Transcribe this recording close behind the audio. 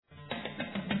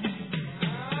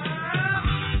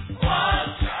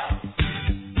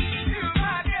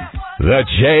The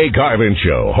Jay Garvin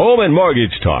Show, Home and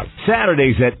Mortgage Talk,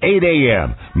 Saturdays at 8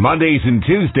 a.m., Mondays and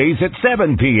Tuesdays at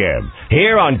 7 p.m.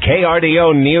 Here on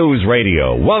KRDO News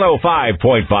Radio,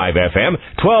 105.5 FM,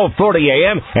 1240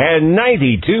 a.m., and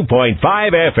 92.5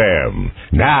 FM.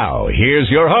 Now,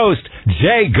 here's your host,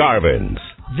 Jay Garvin.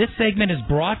 This segment is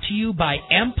brought to you by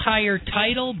Empire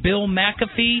Title, Bill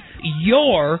McAfee,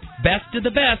 your best of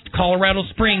the best Colorado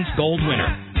Springs Gold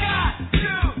winner.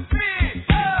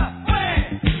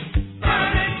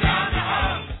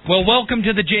 Well, welcome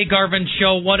to the Jay Garvin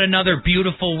Show. What another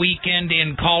beautiful weekend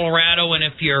in Colorado. And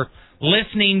if you're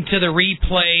listening to the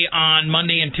replay on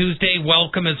Monday and Tuesday,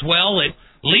 welcome as well. At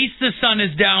least the sun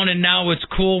is down and now it's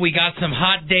cool. We got some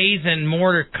hot days and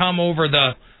more to come over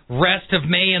the rest of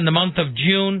May and the month of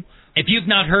June. If you've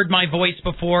not heard my voice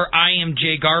before, I am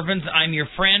Jay Garvin. I'm your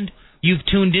friend. You've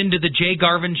tuned into the Jay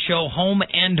Garvin Show, Home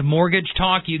and Mortgage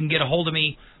Talk. You can get a hold of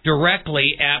me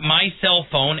directly at my cell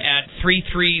phone at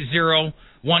 330-1457.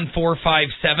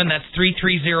 That's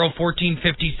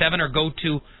 330-1457, or go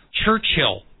to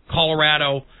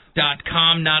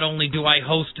churchillcolorado.com. Not only do I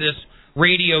host this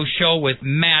radio show with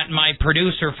Matt, my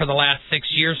producer for the last 6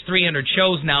 years, 300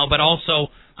 shows now, but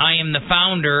also I am the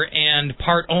founder and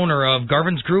part owner of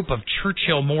Garvin's Group of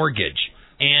Churchill Mortgage.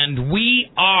 And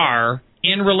we are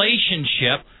in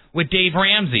relationship with Dave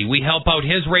Ramsey. We help out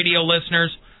his radio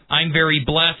listeners. I'm very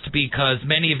blessed because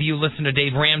many of you listen to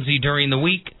Dave Ramsey during the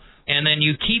week, and then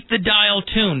you keep the dial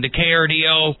tuned to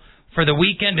KRDO for the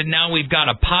weekend, and now we've got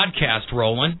a podcast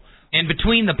rolling. And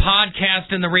between the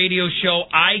podcast and the radio show,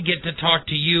 I get to talk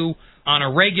to you on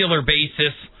a regular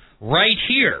basis right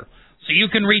here. So you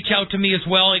can reach out to me as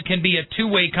well. It can be a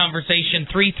two-way conversation.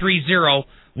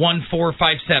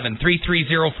 330-1457.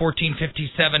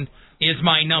 330-1457 is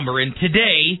my number. And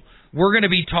today, we're going to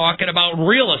be talking about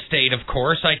real estate, of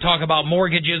course. I talk about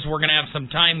mortgages. We're going to have some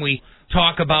time. We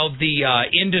talk about the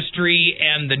industry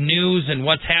and the news and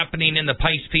what's happening in the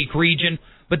Pikes Peak region.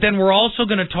 But then we're also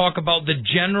going to talk about the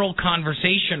general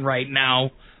conversation right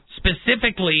now,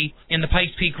 specifically in the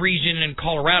Pikes Peak region in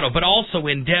Colorado, but also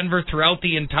in Denver, throughout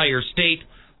the entire state,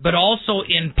 but also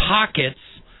in pockets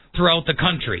throughout the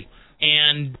country.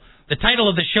 And the title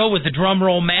of the show, with the drum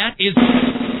roll, Matt, is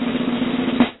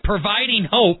Providing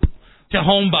Hope to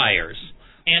Home Buyers.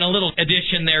 And a little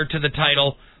addition there to the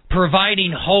title,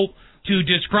 Providing Hope to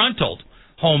Disgruntled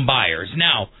Home Buyers.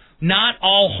 Now, not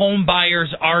all home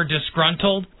buyers are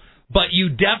disgruntled, but you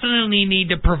definitely need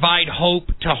to provide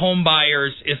hope to home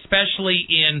buyers, especially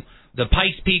in the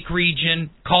Pikes Peak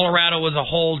region, Colorado as a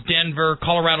whole, Denver,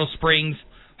 Colorado Springs,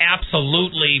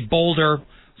 absolutely Boulder,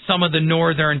 some of the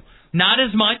northern. Not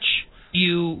as much.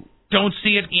 You don't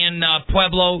see it in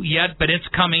Pueblo yet, but it's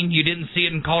coming. You didn't see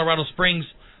it in Colorado Springs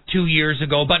 2 years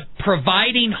ago. But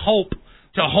providing hope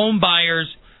to home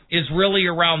buyers is really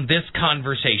around this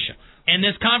conversation. And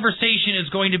this conversation is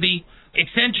going to be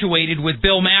accentuated with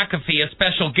Bill McAfee, a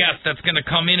special guest that's going to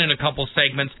come in a couple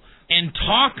segments and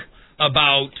talk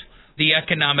about the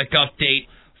economic update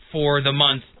for the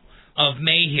month of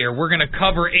May here. We're going to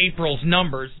cover April's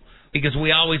numbers because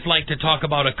we always like to talk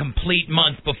about a complete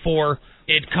month before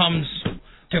it comes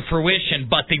to fruition.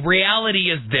 But the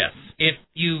reality is this. If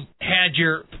you've had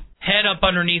your head up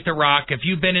underneath a rock, if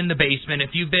you've been in the basement,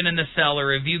 if you've been in the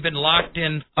cellar, if you've been locked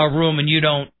in a room and you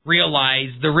don't realize,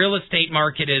 the real estate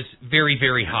market is very,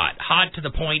 very hot. Hot to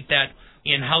the point that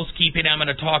in housekeeping I'm going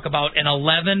to talk about an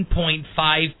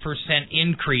 11.5%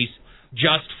 increase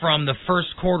just from the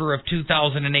first quarter of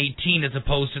 2018 as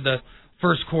opposed to the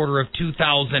first quarter of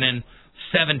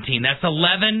 2017. That's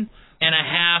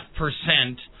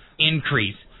 11.5%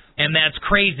 increase, and that's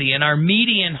crazy. And our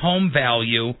median home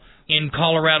value in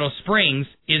Colorado Springs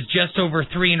is just over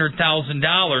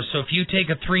 $300,000. So if you take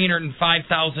a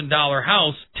 $305,000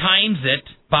 house, times it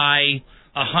by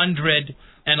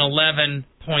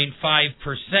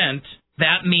 111.5%,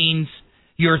 that means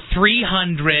your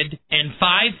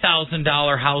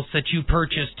 $305,000 house that you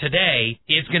purchased today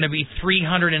is going to be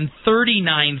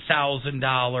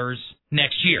 $339,000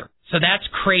 next year. So that's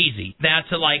crazy.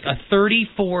 That's like a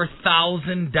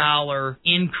 $34,000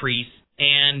 increase,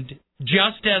 and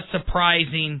just as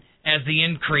surprising as the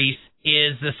increase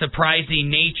is the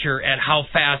surprising nature at how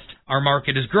fast our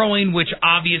market is growing, which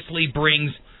obviously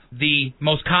brings the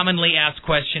most commonly asked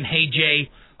question, hey, Jay,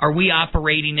 are we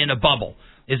operating in a bubble?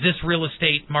 Is this real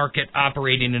estate market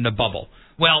operating in a bubble?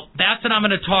 Well, that's what I'm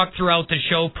going to talk throughout the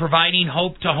show, providing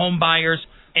hope to home buyers.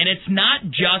 And it's not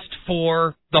just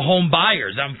for the home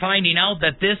buyers. I'm finding out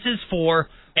that this is for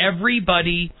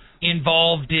everybody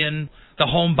involved in the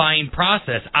home buying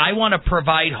process. I want to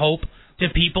provide hope to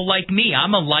people like me.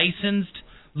 I'm a licensed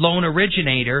loan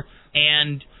originator,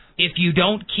 and if you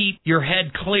don't keep your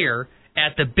head clear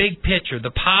at the big picture,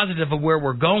 the positive of where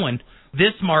we're going,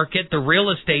 this market, the real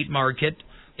estate market,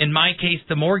 in my case,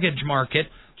 the mortgage market,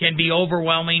 can be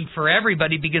overwhelming for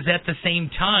everybody because at the same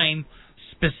time,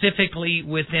 specifically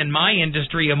within my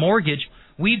industry, a mortgage,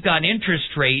 we've got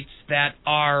interest rates that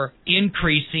are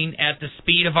increasing at the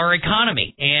speed of our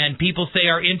economy. And people say,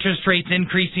 are interest rates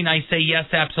increasing? I say, yes,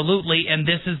 absolutely. And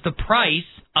this is the price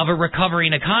of a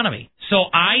recovering economy. So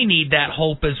I need that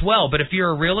hope as well. But if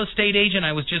you're a real estate agent,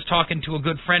 I was just talking to a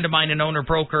good friend of mine, an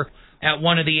owner-broker at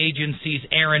one of the agencies,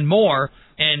 Aaron Moore,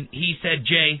 and he said,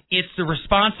 Jay, it's the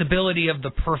responsibility of the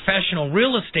professional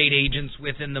real estate agents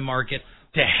within the market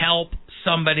to help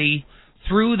somebody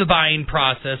through the buying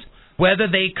process, whether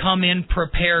they come in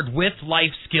prepared with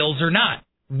life skills or not.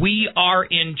 We are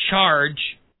in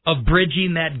charge of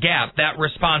bridging that gap, that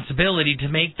responsibility to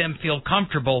make them feel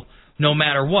comfortable no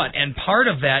matter what. And part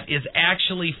of that is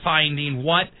actually finding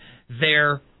what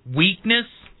their weakness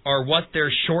or what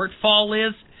their shortfall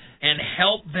is and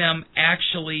help them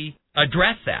actually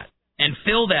address that and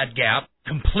fill that gap,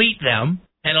 complete them,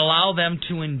 and allow them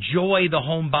to enjoy the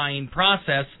home buying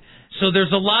process. So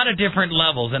there's a lot of different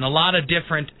levels and a lot of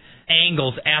different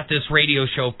angles at this radio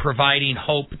show providing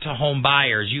hope to home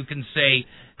buyers. You can say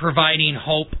providing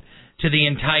hope to the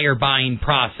entire buying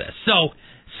process. So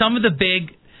some of the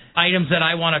big items that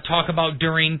I want to talk about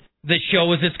during the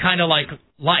show is it's kind of like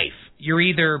life. You're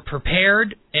either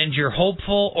prepared and you're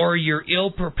hopeful or you're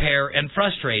ill-prepared and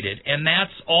frustrated, and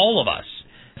that's all of us.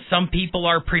 Some people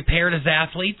are prepared as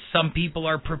athletes. Some people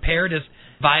are prepared as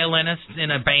violinists in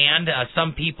a band.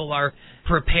 Some people are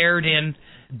prepared in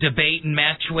debate and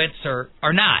match wits or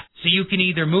not. So you can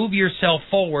either move yourself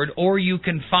forward or you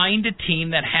can find a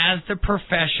team that has the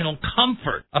professional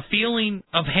comfort, a feeling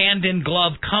of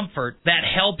hand-in-glove comfort that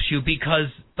helps you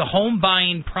because the home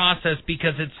buying process,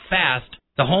 because it's fast,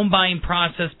 the home buying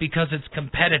process because it's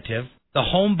competitive, the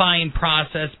home buying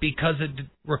process because it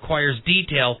requires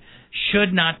detail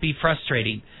should not be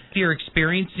frustrating. If you're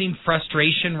experiencing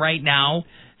frustration right now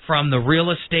from the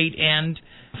real estate end,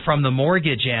 from the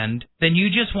mortgage end, then you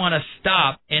just want to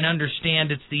stop and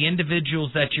understand it's the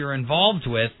individuals that you're involved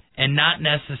with and not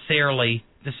necessarily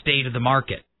the state of the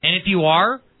market. And if you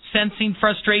are sensing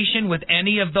frustration with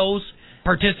any of those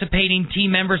participating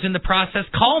team members in the process,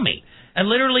 call me. And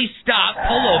literally stop,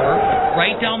 pull over,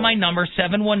 write down my number,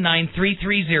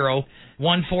 719-330-1457,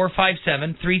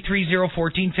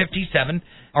 330-1457,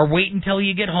 or wait until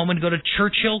you get home and go to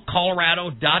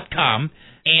churchillcolorado.com,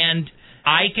 and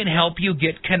I can help you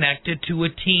get connected to a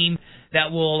team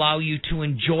that will allow you to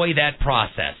enjoy that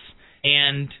process.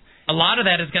 And a lot of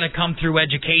that is going to come through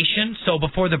education. So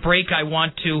before the break, I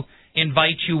want to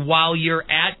invite you, while you're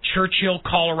at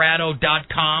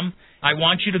churchillcolorado.com, I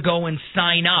want you to go and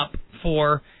sign up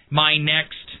for my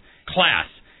next class.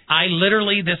 I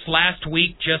literally this last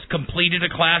week just completed a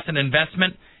class, an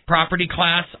investment property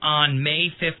class on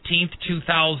May 15th,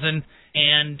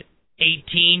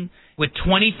 2018 with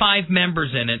 25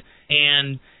 members in it.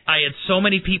 And I had so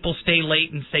many people stay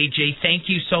late and say, Jay, thank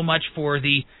you so much for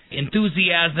the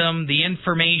enthusiasm, the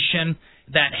information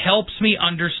that helps me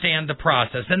understand the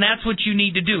process. And that's what you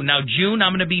need to do. Now, June,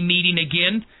 I'm going to be meeting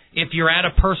again. If you're at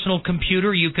a personal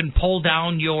computer, you can pull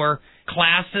down your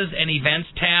classes and events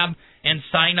tab and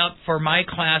sign up for my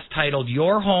class titled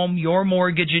Your Home, Your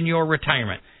Mortgage, and Your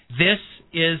Retirement. This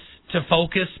is to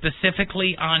focus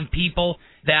specifically on people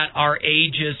that are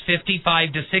ages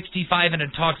 55 to 65, and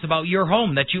it talks about your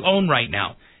home that you own right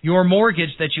now, your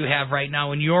mortgage that you have right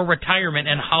now, and your retirement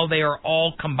and how they are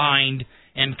all combined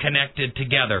and connected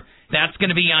together. That's going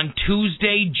to be on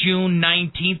Tuesday, June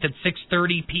 19th at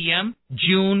 6:30 p.m.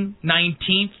 June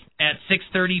 19th at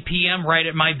 6:30 p.m. right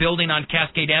at my building on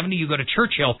Cascade Avenue. You go to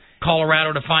Churchill,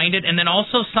 Colorado to find it. And then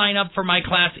also sign up for my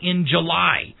class in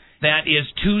July. That is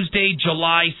Tuesday,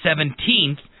 July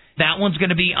 17th. That one's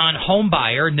going to be on home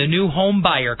buyer, the new home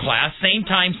buyer class. Same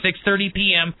time, 6:30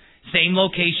 p.m., same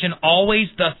location, always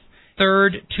the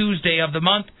third Tuesday of the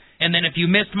month. And then if you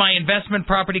missed my investment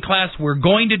property class, we're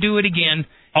going to do it again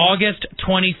August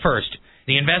 21st.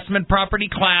 The investment property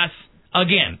class,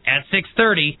 again, at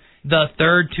 6:30, the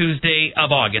third Tuesday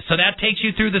of August. So that takes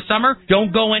you through the summer.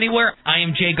 Don't go anywhere. I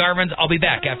am Jay Garvins. I'll be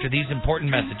back after these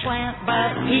important messages.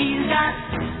 But he's got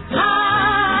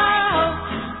hope.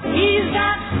 He's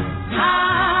got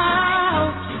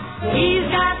hope. He's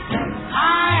got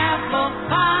high apple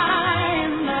pie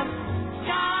in the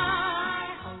sky.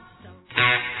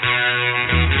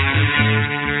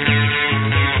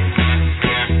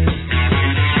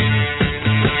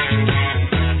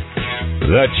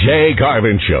 The Jay Jay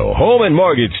Garvin Show, Home and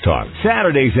Mortgage Talk,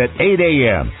 Saturdays at 8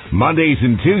 a.m., Mondays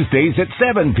and Tuesdays at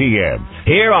 7 p.m.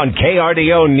 Here on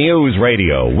KRDO News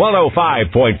Radio,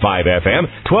 105.5 FM,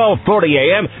 1240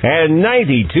 a.m., and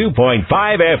 92.5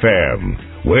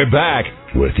 FM. We're back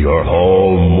with your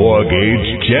Home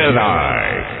Mortgage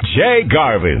Jedi, Jay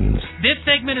Garvin. This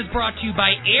segment is brought to you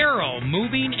by Arrow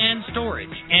Moving and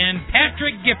Storage and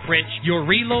Patrick Gipprich, your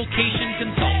relocation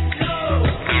consultant.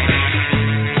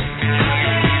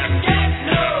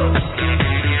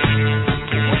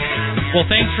 Well,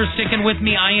 thanks for sticking with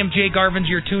me. I am Jay Garvin.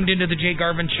 You're tuned into the Jay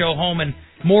Garvin Show, Home and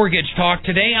Mortgage Talk.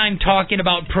 Today I'm talking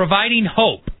about providing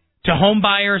hope to home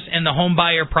buyers and the home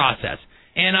buyer process.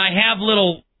 And I have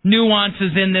little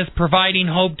nuances in this, providing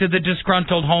hope to the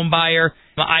disgruntled home buyer.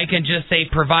 I can just say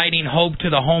providing hope to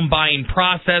the home buying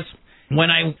process.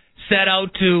 When I set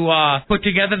out to put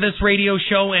together this radio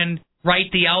show and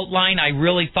write the outline, I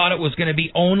really thought it was going to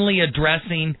be only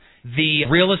addressing the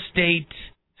real estate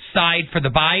side for the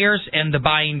buyers and the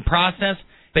buying process.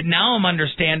 But now I'm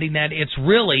understanding that it's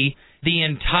really the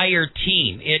entire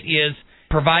team. It is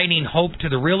providing hope to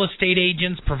the real estate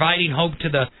agents, providing hope to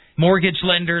the mortgage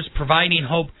lenders, providing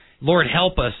hope, Lord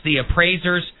help us, the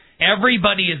appraisers.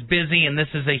 Everybody is busy, and this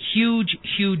is a huge,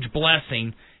 huge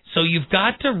blessing. So you've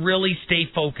got to really stay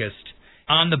focused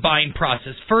on the buying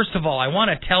process. First of all, I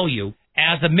want to tell you,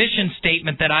 as a mission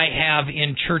statement that I have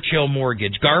in Churchill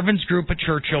Mortgage, Garvin's Group of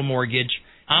Churchill Mortgage,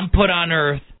 I'm put on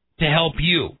earth to help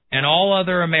you and all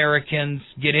other Americans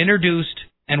get introduced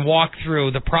and walk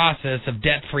through the process of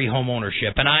debt-free home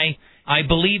ownership. And I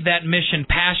believe that mission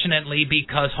passionately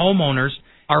because homeowners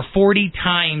are 40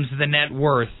 times the net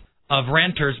worth of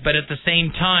renters, but at the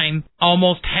same time,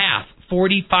 almost half,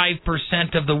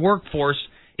 45% of the workforce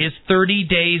is 30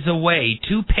 days away,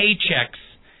 2 paychecks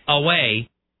away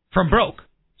from broke.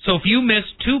 So if you miss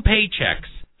 2 paychecks,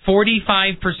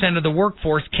 45% of the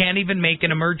workforce can't even make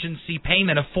an emergency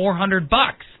payment of $400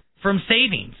 from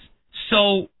savings.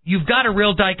 So you've got a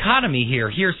real dichotomy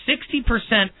here. Here,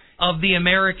 60% of the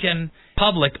American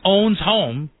public owns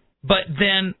home, but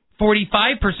then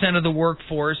 45% of the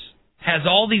workforce has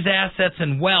all these assets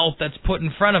and wealth that's put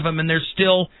in front of them, and they're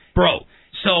still broke.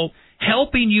 So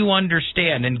helping you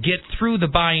understand and get through the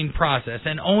buying process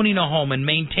and owning a home and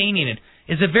maintaining it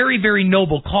is a very, very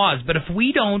noble cause. But if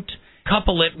we don't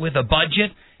couple it with a budget,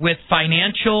 with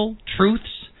financial truths,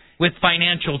 with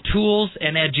financial tools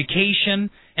and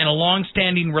education and a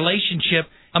long-standing relationship,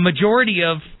 a majority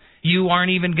of you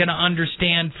aren't even going to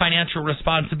understand financial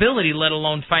responsibility, let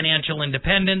alone financial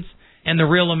independence and the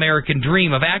real American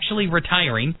dream of actually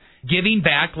retiring, giving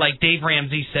back, like Dave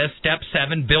Ramsey says, step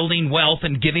 7, building wealth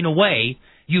and giving away.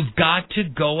 You've got to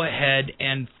go ahead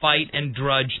and fight and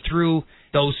drudge through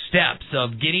those steps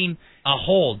of getting a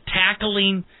hold,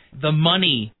 tackling the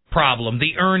money problem,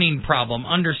 the earning problem,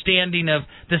 understanding of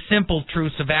the simple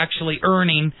truths of actually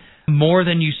earning more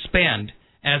than you spend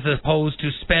as opposed to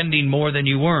spending more than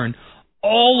you earn.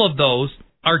 All of those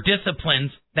are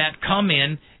disciplines that come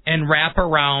in and wrap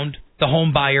around the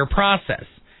home buyer process.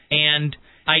 And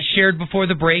I shared before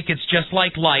the break, it's just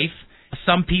like life.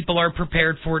 Some people are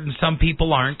prepared for it and some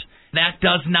people aren't. That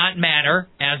does not matter,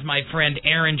 as my friend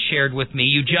Aaron shared with me.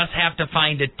 You just have to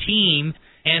find a team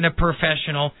and a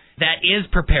professional that is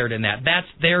prepared in that. That's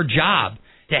their job,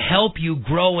 to help you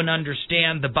grow and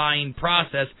understand the buying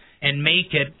process and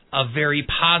make it a very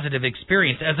positive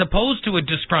experience as opposed to a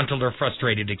disgruntled or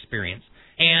frustrated experience.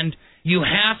 And you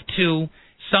have to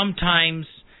sometimes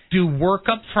do work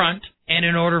up front, and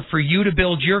in order for you to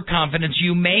build your confidence,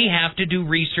 you may have to do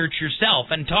research yourself.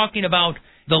 And talking about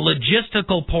the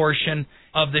logistical portion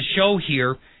of the show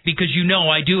here, because you know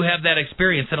I do have that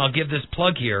experience, and I'll give this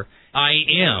plug here. I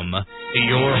am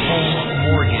your home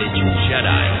mortgage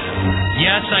Jedi.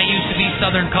 Yes, I used to be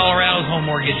Southern Colorado's home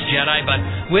mortgage Jedi,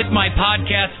 but with my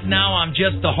podcast now, I'm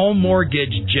just the home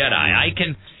mortgage Jedi. I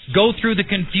can go through the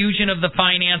confusion of the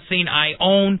financing. I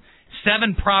own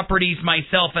 7 properties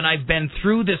myself, and I've been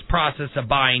through this process of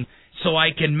buying, so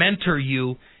I can mentor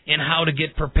you in how to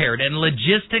get prepared. And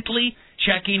logistically,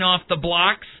 checking off the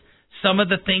blocks, some of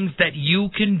the things that you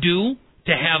can do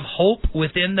to have hope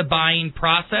within the buying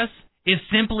process is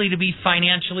simply to be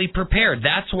financially prepared.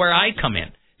 That's where I come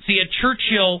in. See, at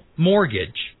Churchill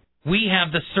Mortgage, we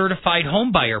have the Certified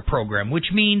Home Buyer Program, which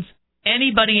means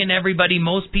anybody and everybody,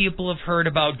 most people have heard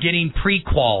about getting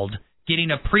pre-qualified, getting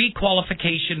a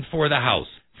pre-qualification for the house.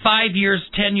 5 years,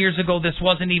 10 years ago, this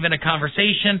wasn't even a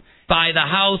conversation. Buy the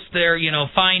house,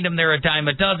 find them, they're a dime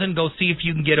a dozen. Go see if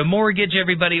you can get a mortgage.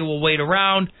 Everybody will wait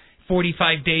around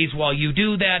 45 days while you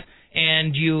do that,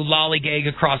 and you lollygag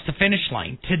across the finish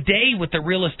line. Today, with the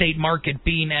real estate market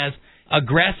being as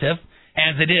aggressive,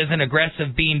 as it is, and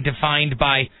aggressive being defined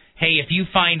by, hey, if you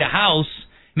find a house,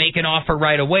 make an offer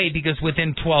right away, because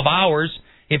within 12 hours,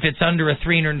 if it's under a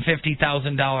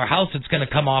 $350,000 house, it's going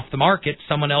to come off the market.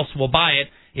 Someone else will buy it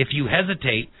if you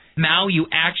hesitate. Now you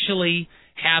actually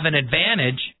have an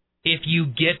advantage if you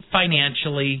get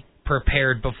financially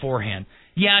prepared beforehand.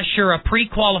 Yeah, sure, a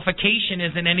pre-qualification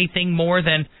isn't anything more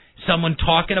than someone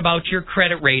talking about your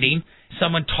credit rating,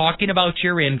 someone talking about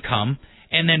your income,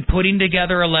 and then putting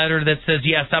together a letter that says,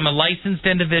 yes, I'm a licensed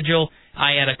individual,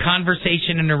 I had a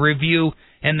conversation and a review,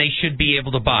 and they should be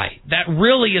able to buy. That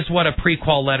really is what a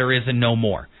pre-qual letter is and no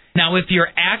more. Now, if you're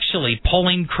actually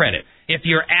pulling credit, if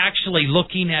you're actually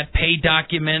looking at pay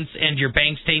documents and your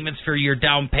bank statements for your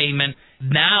down payment,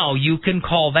 now you can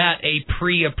call that a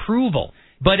pre-approval.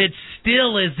 But it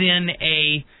still is in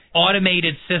a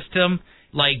automated system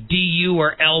like DU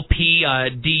or LP.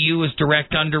 DU is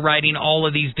direct underwriting, all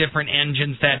of these different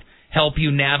engines that help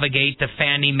you navigate the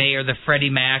Fannie Mae or the Freddie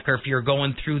Mac, or if you're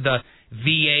going through the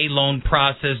VA loan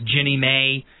process, Ginnie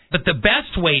Mae. But the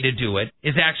best way to do it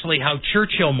is actually how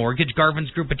Churchill Mortgage,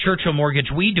 Garvin's group of Churchill Mortgage,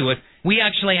 we do it. We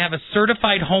actually have a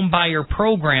certified home buyer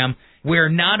program where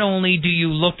not only do you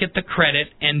look at the credit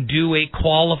and do a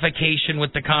qualification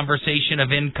with the conversation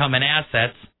of income and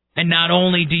assets, and not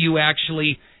only do you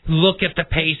actually look at the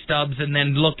pay stubs and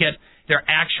then look at their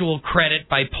actual credit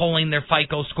by pulling their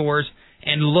FICO scores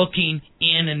and looking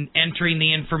in and entering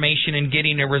the information and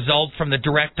getting a result from the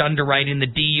direct underwriting, the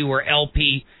DU or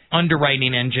LP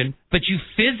underwriting engine, but you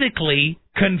physically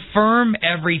confirm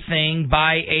everything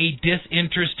by a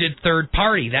disinterested third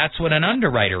party. That's what an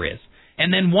underwriter is.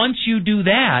 And then once you do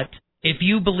that, if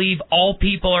you believe all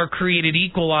people are created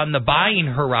equal on the buying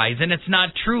horizon, it's not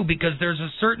true, because there's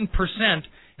a certain percent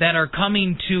that are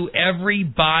coming to every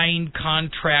buying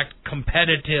contract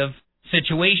competitive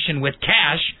situation with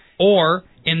cash, or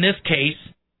in this case,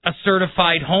 a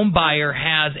certified home buyer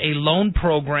has a loan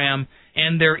program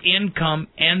and their income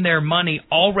and their money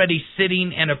already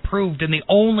sitting and approved, and the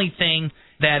only thing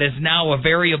that is now a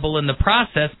variable in the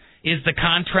process is the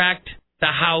contract, the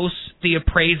house, the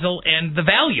appraisal, and the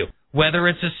value, whether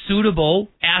it's a suitable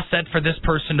asset for this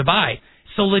person to buy.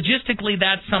 So logistically,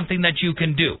 that's something that you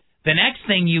can do. The next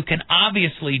thing you can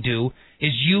obviously do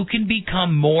is you can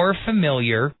become more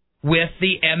familiar with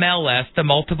the MLS, the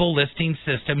multiple listing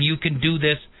system. You can do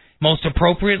this most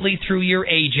appropriately through your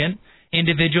agent.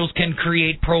 Individuals can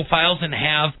create profiles and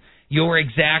have your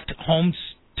exact home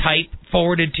type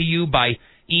forwarded to you by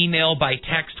email, by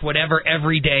text, whatever,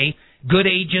 every day. Good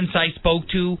agents I spoke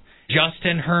to,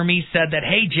 Justin Hermes, said that,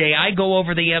 hey, Jay, I go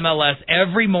over the MLS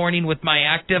every morning with my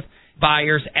active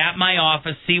buyers at my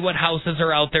office, see what houses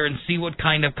are out there, and see what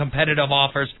kind of competitive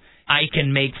offers I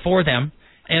can make for them.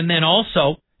 And then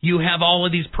also, you have all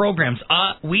of these programs.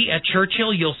 We at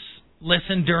Churchill, you'll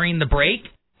listen during the break,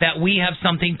 that we have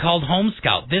something called Home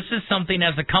Scout. This is something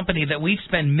as a company that we've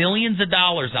spent millions of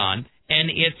dollars on, and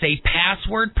it's a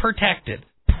password-protected,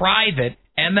 private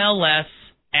MLS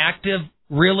active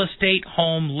real estate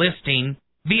home listing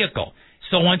vehicle.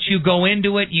 So once you go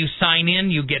into it, you sign in,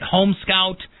 you get Home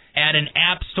Scout at an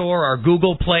app store or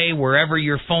Google Play, wherever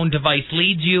your phone device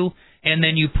leads you, and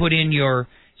then you put in your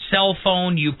cell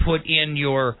phone, you put in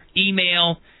your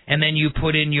email, and then you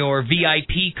put in your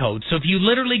VIP code. So if you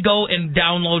literally go and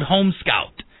download Home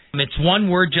Scout, it's one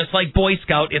word just like Boy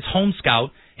Scout, it's Home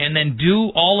Scout, and then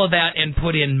do all of that and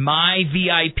put in my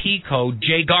VIP code,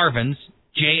 Jay Garvins,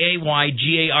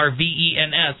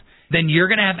 JayGarvens, then you're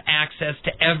going to have access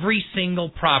to every single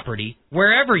property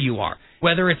wherever you are,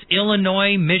 whether it's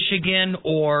Illinois, Michigan,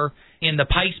 or in the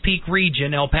Pikes Peak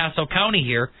region, El Paso County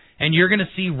here, and you're going to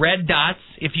see red dots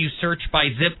if you search by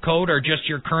zip code or just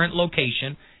your current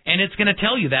location, and it's going to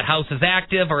tell you that house is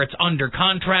active or it's under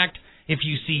contract. If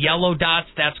you see yellow dots,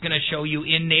 that's going to show you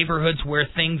in neighborhoods where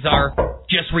things are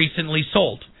just recently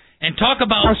sold. And talk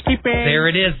about, housekeeping. There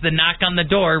it is, the knock on the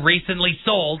door, recently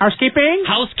sold.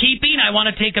 Housekeeping. I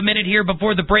want to take a minute here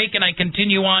before the break, and I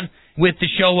continue on with the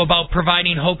show about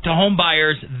providing hope to home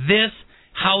buyers. This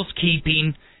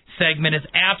housekeeping segment is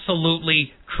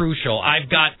absolutely crucial.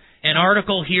 I've got an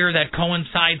article here that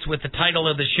coincides with the title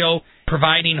of the show,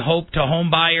 Providing Hope to Home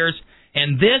Buyers,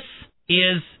 and this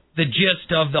is the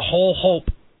gist of the whole hope.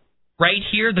 Right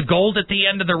here, the gold at the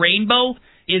end of the rainbow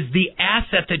is the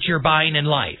asset that you're buying in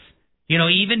life. You know,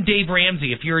 even Dave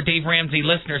Ramsey, if you're a Dave Ramsey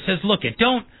listener, says, look,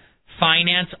 don't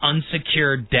finance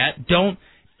unsecured debt. Don't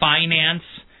finance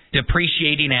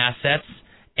depreciating assets.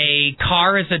 A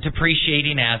car is a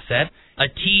depreciating asset. A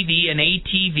TV, an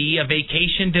ATV, a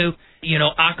vacation to,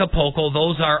 Acapulco,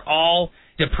 those are all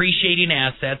depreciating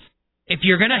assets. If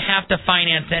you're going to have to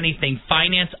finance anything,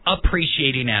 finance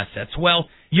appreciating assets. Well,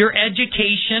 Your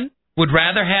education would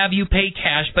rather have you pay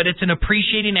cash, but it's an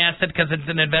appreciating asset because it's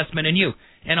an investment in you.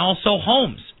 And also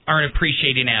homes are an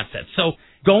appreciating asset. So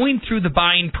going through the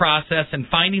buying process and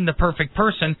finding the perfect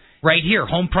person right here.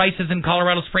 Home prices in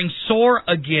Colorado Springs soar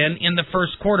again in the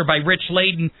first quarter by Rich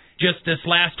Layden just this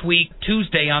last week,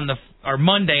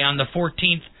 Monday on the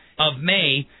 14th of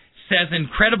May, says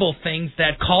incredible things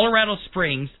that Colorado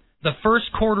Springs, the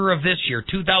first quarter of this year,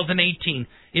 2018,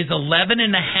 is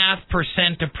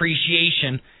 11.5%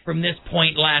 appreciation from this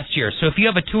point last year. So if you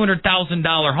have a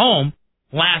 $200,000 home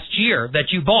last year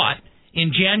that you bought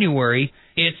in January,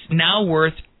 it's now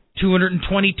worth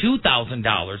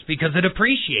 $222,000 because it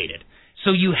appreciated.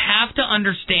 So you have to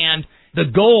understand the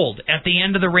gold at the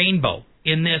end of the rainbow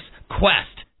in this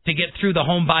quest to get through the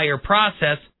home buyer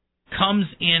process comes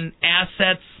in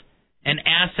assets, and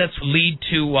assets lead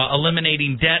to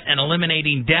eliminating debt, and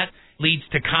eliminating debt leads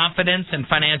to confidence and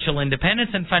financial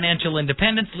independence, and financial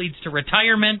independence leads to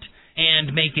retirement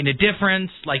and making a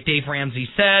difference, like Dave Ramsey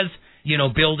says,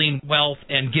 building wealth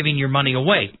and giving your money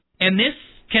away. And this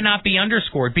cannot be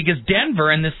underscored because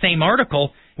Denver, in the same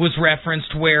article, was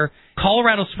referenced where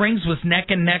Colorado Springs was neck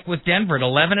and neck with Denver at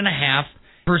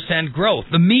 11.5% growth.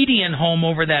 The median home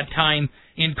over that time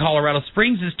in Colorado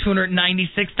Springs is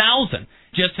 $296,000.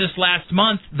 Just this last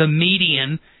month, the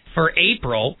median for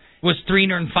April was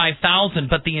 $305,000,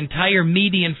 but the entire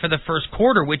median for the first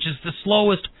quarter, which is the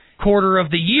slowest quarter of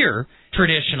the year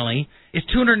traditionally, is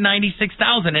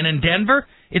 $296,000, and in Denver,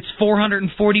 it's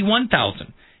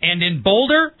 $441,000. And in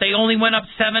Boulder, they only went up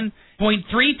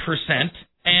 7.3%,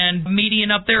 and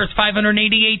median up there is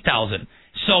 $588,000.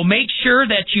 So make sure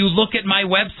that you look at my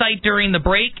website during the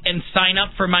break and sign up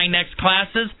for my next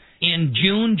classes in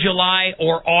June, July,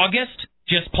 or August.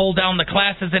 Just pull down the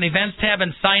classes and events tab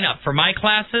and sign up for my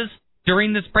classes.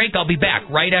 During this break, I'll be back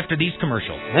right after these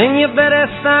commercials. Then you better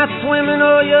start swimming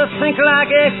or you'll sink like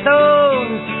a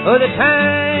stone. Or the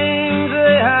times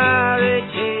they are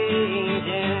a-changing.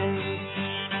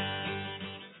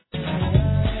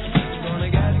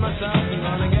 Gonna get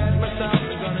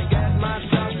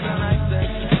myself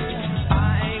connected.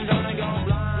 I ain't gonna go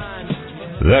blind.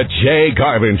 The Jay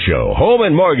Garvin Show, Home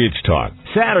and Mortgage Talk,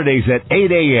 Saturdays at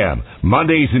 8 a.m.,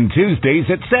 Mondays and Tuesdays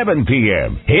at 7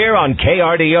 p.m. Here on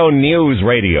KRDO News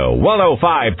Radio,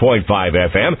 105.5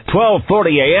 FM,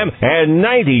 1240 a.m., and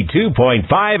 92.5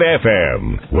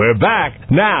 FM. We're back.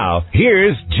 Now,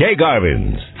 here's Jay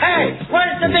Garvin's. Hey,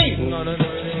 where's the beat?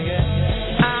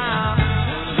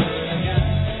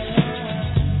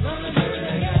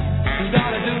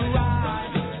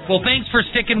 Well, thanks for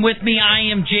sticking with me.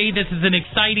 I am Jay. This is an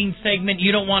exciting segment.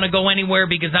 You don't want to go anywhere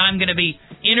because I'm going to be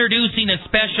introducing a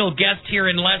special guest here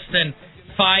in less than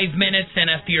 5 minutes. And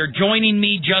if you're joining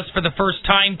me just for the first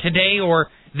time today or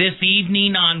this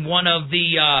evening on one of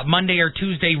the Monday or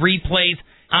Tuesday replays,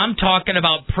 I'm talking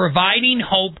about providing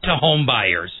hope to home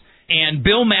buyers. And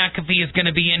Bill McAfee is going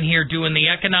to be in here doing the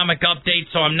economic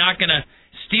update, so I'm not going to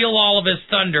steal all of his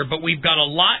thunder, but we've got a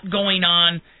lot going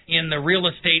on in the real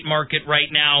estate market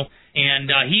right now, and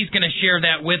he's going to share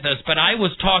that with us. But I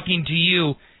was talking to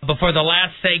you before the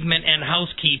last segment and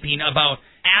housekeeping about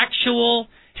actual,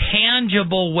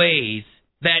 tangible ways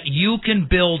that you can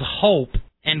build hope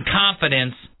and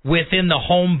confidence within the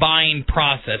home buying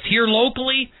process, here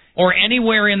locally or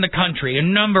anywhere in the country.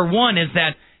 And number one is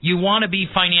that you want to be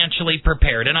financially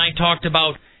prepared. And I talked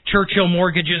about Churchill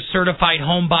Mortgage's certified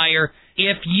home buyer.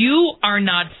 If you are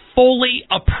not fully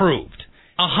approved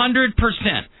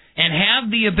 100% and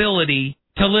have the ability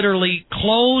to literally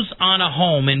close on a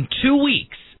home in 2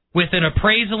 weeks with an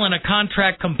appraisal and a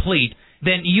contract complete,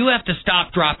 then you have to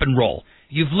stop, drop, and roll.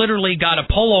 You've literally got to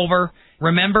pull over.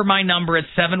 Remember my number at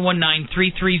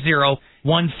 719-330-1457,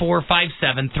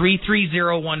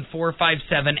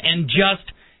 330-1457, and just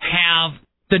have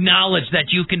the knowledge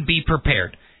that you can be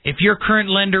prepared. If your current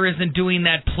lender isn't doing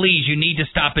that, please, you need to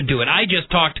stop and do it. I just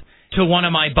talked to one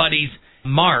of my buddies,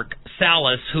 Mark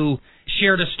Salas, who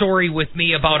shared a story with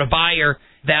me about a buyer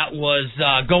that was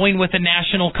going with a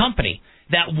national company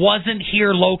that wasn't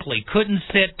here locally, couldn't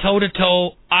sit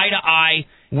toe-to-toe, eye-to-eye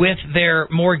with their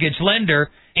mortgage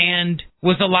lender, and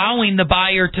was allowing the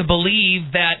buyer to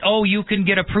believe that, you can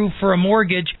get approved for a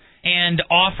mortgage and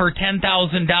offer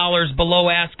 $10,000 below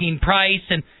asking price,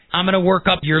 and I'm going to work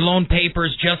up your loan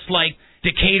papers just like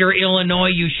Decatur, Illinois.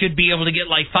 You should be able to get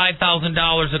like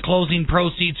 $5,000 of closing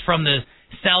proceeds from the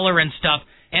seller and stuff.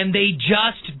 And they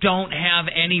just don't have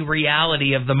any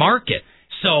reality of the market.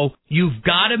 So you've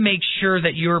got to make sure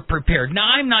that you're prepared. Now,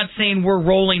 I'm not saying we're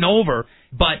rolling over,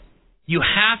 but you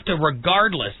have to,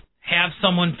 regardless, have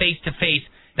someone face-to-face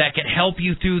that can help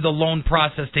you through the loan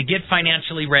process to get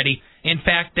financially ready. In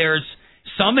fact, there's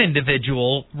some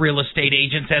individual real estate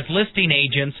agents as listing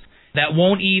agents that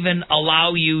won't even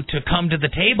allow you to come to the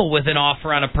table with an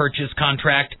offer on a purchase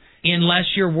contract unless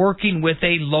you're working with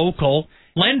a local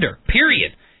lender,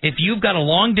 period. If you've got a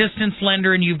long-distance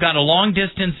lender and you've got a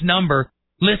long-distance number,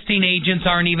 listing agents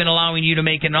aren't even allowing you to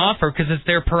make an offer because it's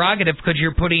their prerogative, because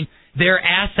you're putting their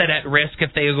asset at risk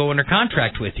if they go under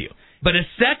contract with you. But a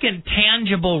second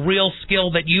tangible, real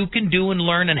skill that you can do and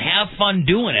learn and have fun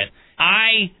doing it.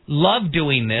 I love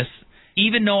doing this,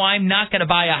 even though I'm not going to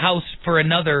buy a house for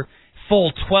another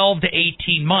full 12 to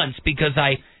 18 months because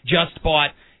I just bought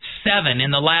 7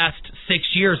 in the last 6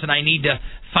 years and I need to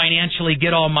financially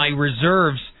get all my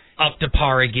reserves up to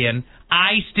par again.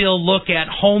 I still look at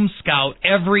Home Scout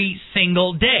every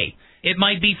single day. It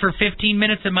might be for 15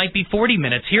 minutes, it might be 40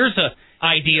 minutes. Here's an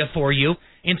idea for you.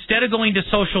 Instead of going to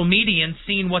social media and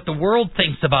seeing what the world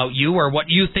thinks about you or what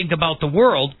you think about the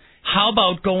world, how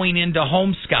about going into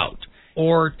Home Scout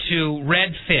or to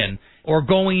Redfin or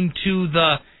going to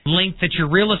the link that your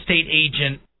real estate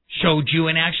agent showed you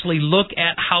and actually look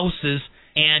at houses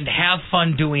and have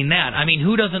fun doing that? I mean,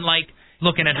 who doesn't like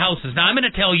looking at houses? Now, I'm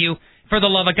going to tell you, for the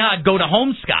love of God, go to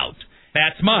Home Scout.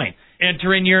 That's mine.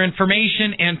 Enter in your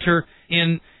information. Enter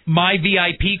in my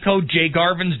VIP code,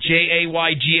 JGarvins,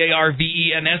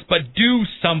 JAYGARVENS, but do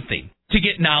something to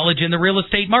get knowledge in the real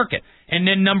estate market. And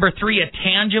then number 3, a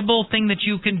tangible thing that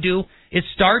you can do is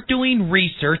start doing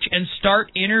research and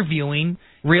start interviewing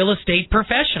real estate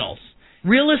professionals.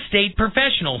 Real estate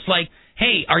professionals, like,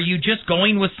 hey, are you just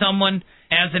going with someone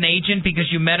as an agent because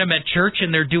you met them at church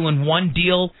and they're doing 1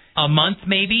 deal a month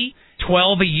maybe,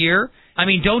 12 a year? I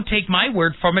mean, don't take my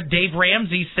word from it. Dave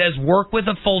Ramsey says work with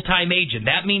a full-time agent.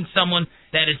 That means someone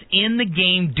that is in the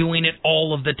game doing it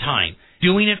all of the time.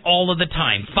 Doing it all of the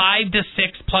time, 5 to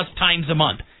 6 plus times a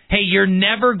month. Hey, you're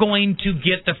never going to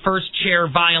get the first chair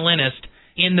violinist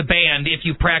in the band if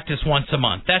you practice once a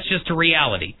month. That's just a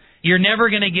reality. You're never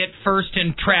going to get first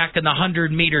in track in the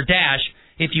 100-meter dash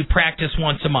if you practice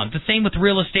once a month. The same with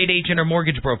real estate agent or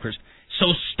mortgage brokers.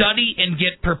 So study and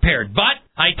get prepared. But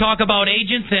I talk about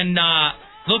agents, and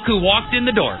look who walked in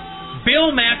the door.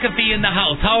 Bill McAfee in the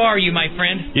house. How are you, my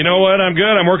friend? You know what? I'm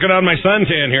good. I'm working on my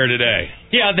suntan here today.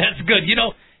 Yeah, that's good. You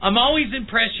know, I'm always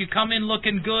impressed. You come in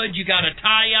looking good. You got a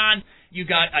tie on. You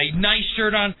got a nice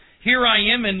shirt on. Here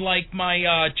I am in, like,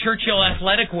 my Churchill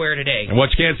athletic wear today. And what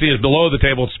you can't see is below the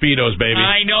table Speedos, baby.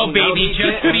 I know, baby.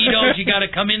 Just Speedos. You got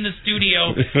to come in the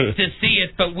studio to see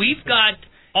it. But we've got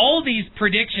all these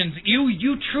predictions.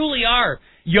 You truly are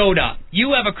Yoda.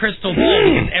 You have a crystal ball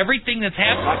because everything that's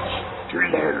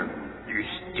happening.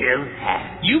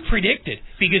 You predicted,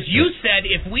 because you said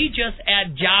if we just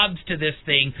add jobs to this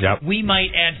thing, we might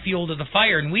add fuel to the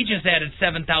fire, and we just added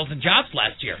 7,000 jobs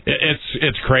last year.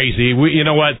 It's crazy. You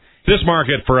know what? This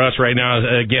market for us right now,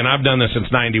 again, I've done this since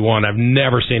 91. I've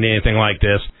never seen anything like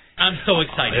this. I'm so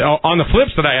excited. On the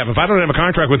flips that I have, if I don't have a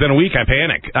contract within a week, I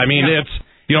panic. I mean, it's,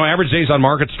 average days on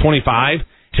market's 25.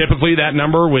 Typically, that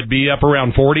number would be up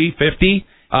around 40, 50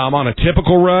 on a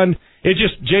typical run.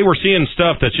 Jay, we're seeing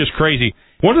stuff that's just crazy.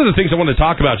 One of the things I want to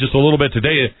talk about just a little bit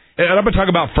today, and I'm going to talk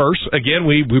about first, again,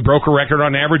 we broke a record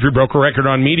on average, we broke a record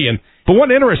on median. But one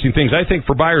interesting thing, I think,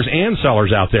 for buyers and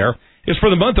sellers out there is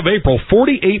for the month of April,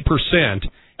 48%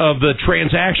 of the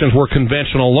transactions were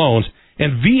conventional loans,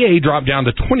 and VA dropped down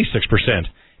to 26%.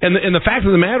 And the fact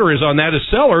of the matter is on that is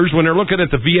sellers, when they're looking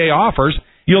at the VA offers,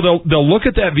 they'll look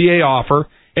at that VA offer,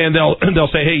 and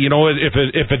they'll say, hey,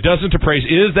 if it doesn't appraise,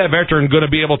 is that veteran going to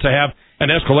be able to have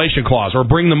an escalation clause or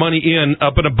bring the money in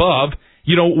up and above,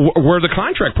 where the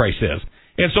contract price is?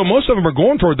 And so most of them are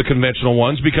going toward the conventional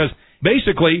ones because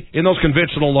basically in those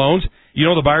conventional loans,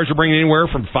 the buyers are bringing anywhere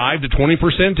from 5 to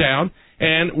 20% down,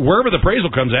 and wherever the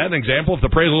appraisal comes at, an example, if the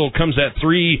appraisal comes at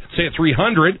say at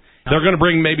 300, they're going to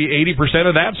bring maybe 80%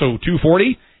 of that, so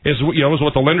 240 is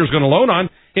what the lender's going to loan on.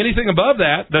 Anything above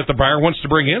that the buyer wants to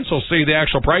bring in, so say the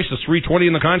actual price is 320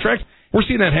 in the contract, we're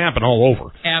seeing that happen all over.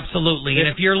 Absolutely. And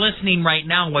if you're listening right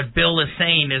now, what Bill is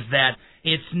saying is that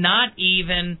it's not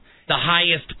even the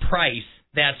highest price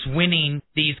that's winning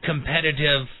these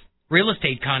competitive real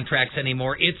estate contracts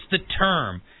anymore. It's the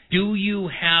term. Do you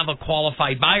have a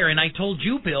qualified buyer? And I told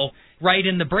you, Bill, right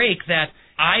in the break that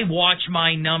I watch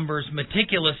my numbers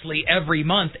meticulously every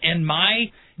month, and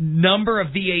my number of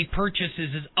VA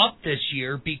purchases is up this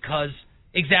year because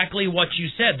exactly what you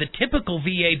said. The typical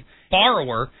VA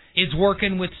borrower is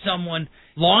working with someone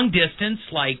long distance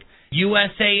like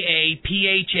USAA,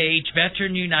 PHH,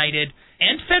 Veteran United,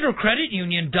 and Federal Credit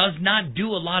Union does not do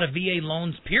a lot of VA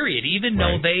loans, period, even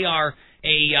though they are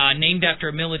named after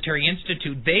a military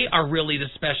institute. They are really the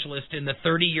specialist in the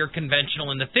 30-year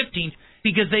conventional and the 15th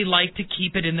because they like to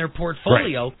keep it in their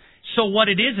portfolio. Right. So what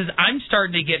it is I'm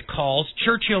starting to get calls.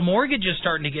 Churchill Mortgage is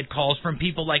starting to get calls from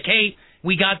people like, hey,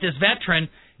 we got this veteran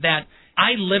that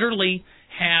I literally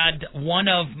had one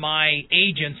of my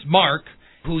agents, Mark,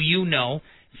 who you know,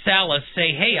 Salas,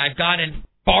 say, hey, I've got a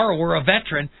borrower, a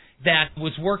veteran, that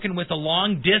was working with a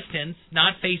long-distance,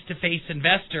 not face-to-face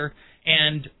investor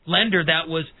and lender that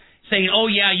was saying, oh,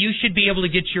 yeah, you should be able to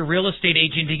get your real estate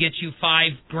agent to get you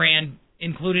 $5,000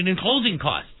 included in closing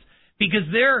costs. Because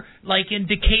they're like in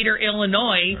Decatur,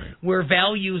 Illinois, right, where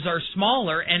values are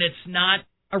smaller and it's not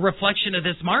a reflection of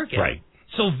this market. Right.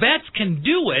 So vets can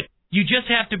do it. You just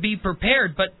have to be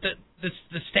prepared. But the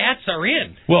stats are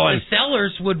in. Well, the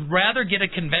sellers would rather get a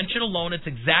conventional loan. It's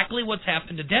exactly what's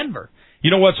happened to Denver. You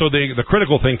know what? So the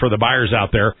critical thing for the buyers out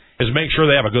there is make sure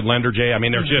they have a good lender, Jay. I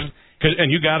mean, they're just –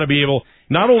 and you got to be able –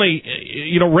 not only,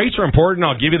 rates are important,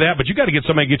 I'll give you that, but you got to get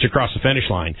somebody to get you across the finish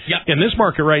line. Yep. In this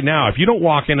market right now, if you don't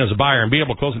walk in as a buyer and be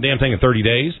able to close the damn thing in 30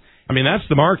 days, I mean, that's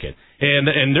the market.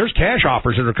 And there's cash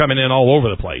offers that are coming in all over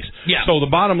the place. Yeah. So the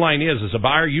bottom line is, as a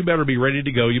buyer, you better be ready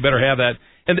to go. You better have that.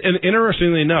 And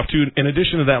interestingly enough, too, in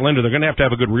addition to that lender, they're going to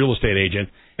have a good real estate agent.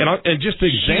 And just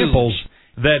examples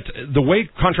that the way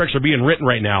contracts are being written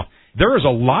right now, there is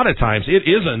a lot of times it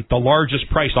isn't the largest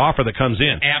price offer that comes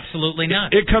in. Absolutely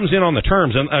not. It comes in on the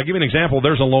terms. And I'll give you an example.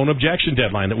 There's a loan objection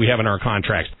deadline that we have in our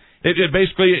contracts. It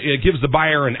basically gives the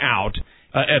buyer an out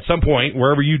at some point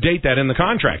wherever you date that in the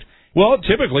contract. Well,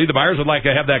 typically the buyers would like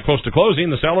to have that close to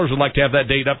closing. The sellers would like to have that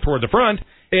date up toward the front.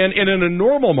 And in a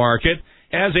normal market,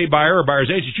 as a buyer or buyer's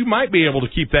agent, you might be able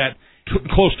to keep that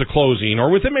close to closing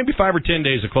or within maybe 5 or 10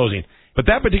 days of closing. But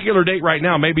that particular date right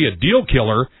now may be a deal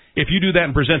killer if you do that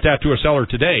and present that to a seller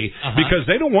today because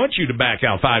they don't want you to back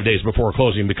out 5 days before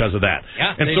closing because of that.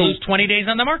 Yeah, and they so, lose 20 days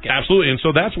on the market. Absolutely, and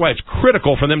so that's why it's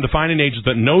critical for them to find an agent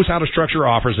that knows how to structure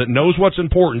offers, that knows what's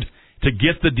important to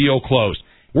get the deal closed.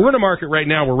 We're in a market right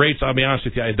now where rates, I'll be honest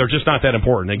with you, they're just not that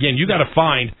important. Again, you got to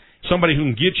find somebody who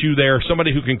can get you there,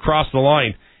 somebody who can cross the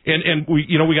line. And we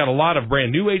got a lot of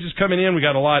brand new agents coming in. We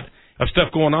got a lot of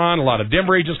stuff going on, a lot of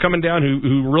Denver agents coming down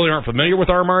who really aren't familiar with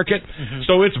our market.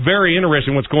 So it's very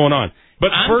interesting what's going on.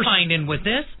 But I'm finding with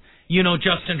this,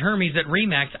 Justin Hermes at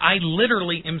RE/MAX, I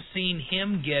literally am seeing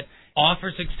him get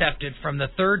offers accepted from the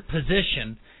third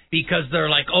position because they're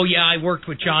like, oh, yeah, I worked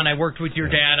with John, I worked with your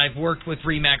dad, I've worked with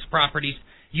RE/MAX Properties.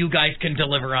 You guys can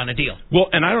deliver on a deal. Well,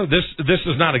 and I don't. This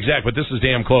is not exact, but this is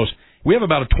damn close. We have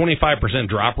about a 25%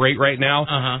 drop rate right now,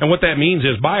 and what that means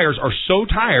is buyers are so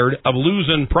tired of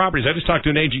losing properties. I just talked to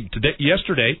an agent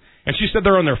yesterday, and she said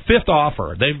they're on their 5th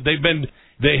offer.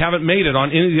 They haven't made it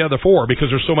on any of the other 4 because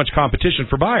there's so much competition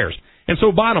for buyers. And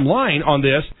so, bottom line on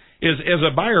this is, as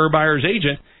a buyer or buyer's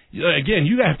agent, again,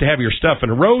 you have to have your stuff in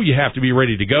a row. You have to be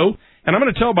ready to go. And I'm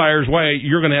going to tell buyers why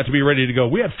you're going to have to be ready to go.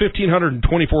 We had 1,524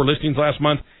 listings last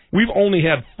month. We've only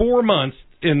had 4 months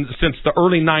since the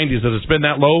early 90s that it's been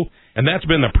that low, and that's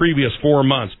been the previous 4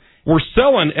 months. We're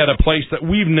selling at a place that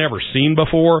we've never seen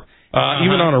before,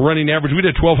 even on a running average. We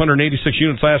did 1,286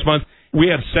 units last month. We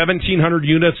had 1,700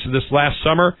 units this last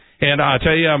summer, and I'll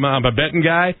tell you, I'm a betting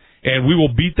guy, and we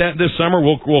will beat that this summer.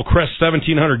 We'll crest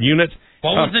 1,700 units.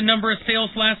 What was the number of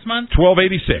sales last month?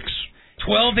 1,286.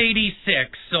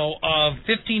 1,286. So of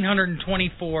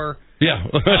 1,524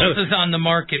 houses on the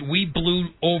market, we blew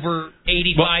over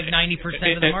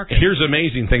 90% of the market. Here's the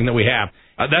amazing thing that we have.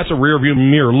 That's a rearview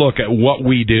mirror look at what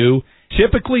we do.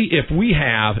 Typically, if we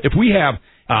have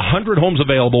 100 homes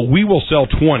available, we will sell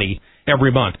 20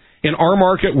 every month. In our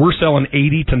market, we're selling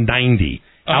 80 to 90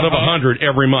 out of 100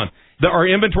 every month. Our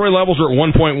inventory levels are at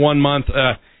 1.1 month.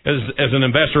 As an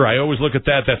investor, I always look at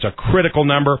that. That's a critical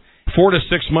number. 4 to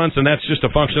 6 months, and that's just a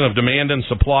function of demand and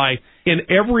supply. In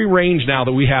every range now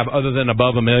that we have other than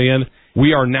above $1 million,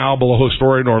 we are now below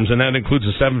historic norms, and that includes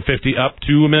the 750 up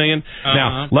to $1 million.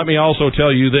 Now, let me also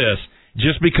tell you this.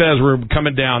 Just because we're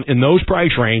coming down in those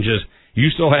price ranges, you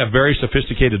still have very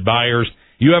sophisticated buyers.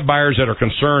 You have buyers that are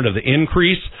concerned of the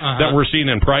increase that we're seeing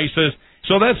in prices.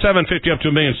 So that 750 up to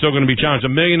 $1 million is still going to be challenged.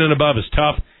 $1 million and above is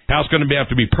tough. House going to have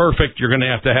to be perfect. You're going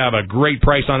to have a great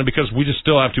price on it because we just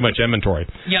still have too much inventory.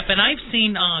 Yep, and I've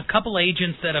seen a couple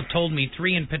agents that have told me,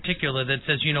 3 in particular, that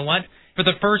says, you know what? For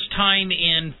the first time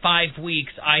in 5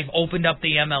 weeks, I've opened up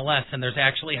the MLS, and there's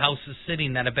actually houses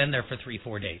sitting that have been there for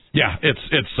 3-4 days. Yeah,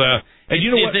 and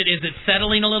you know what? Is it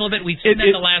settling a little bit? We've seen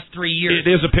that the last 3 years. It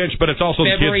is a pinch, but it's also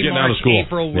February, the kids getting March, out of school.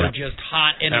 April were just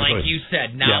hot, and like you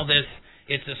said, now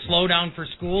it's a slowdown for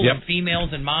school, and females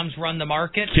and moms run the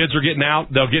market. Kids are getting out.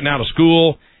 They're getting out of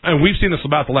school. And we've seen this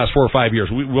about the last 4 or 5 years.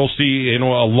 We'll see a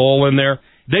lull in there.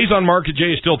 Days on market,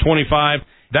 Jay, is still 25.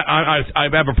 That I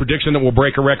have a prediction that we'll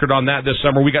break a record on that this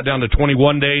summer. We got down to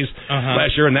 21 days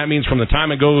last year, and that means from the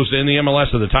time it goes in the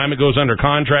MLS to the time it goes under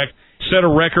contract. Set a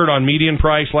record on median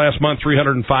price last month,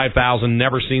 $305,000.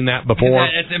 Never seen that before.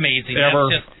 That's amazing. Ever.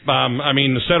 That's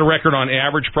just... set a record on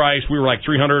average price. We were like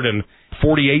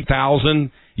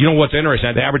 $348,000. You know what's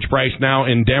interesting? The average price now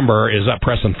in Denver is up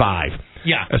pressing 5.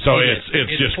 Yeah. So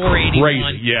it's just crazy.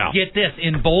 Yeah. Get this.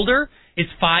 In Boulder, it's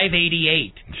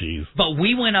 $588. Jeez. But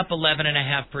we went up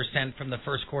 11.5% from the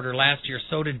first quarter last year.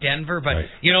 So did Denver. But,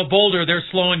 Boulder, they're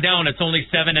slowing down. It's only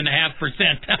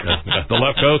 7.5%. The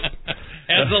left coast?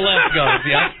 As the left goes,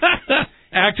 yeah.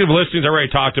 Active listings, I already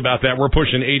talked about that. We're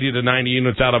pushing 80 to 90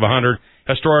 units out of 100.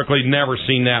 Historically, never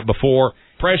seen that before.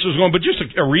 Prices going, but just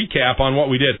a recap on what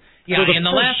we did. Yeah, so in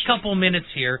the last couple minutes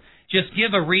here, just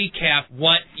give a recap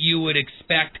what you would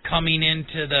expect coming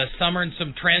into the summer and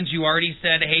some trends. You already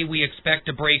said, hey, we expect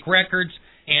to break records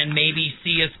and maybe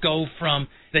see us go from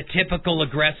the typical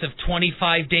aggressive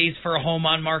 25 days for a home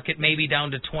on market, maybe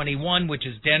down to 21, which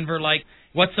is Denver-like.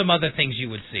 What's some other things you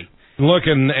would see?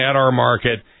 Looking at our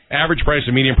market, average price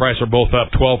and median price are both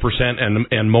up 12%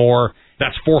 and more.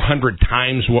 That's 400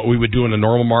 times what we would do in a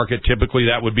normal market. Typically,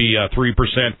 that would be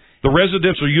 3%. The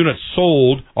residential units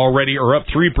sold already are up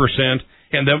 3%,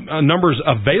 and the numbers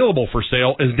available for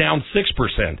sale is down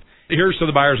 6%. Here's to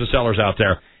the buyers and sellers out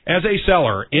there. As a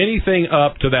seller, anything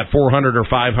up to that 400 or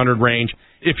 500 range,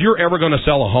 if you're ever going to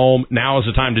sell a home, now is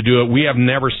the time to do it. We have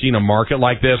never seen a market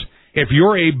like this. If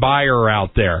you're a buyer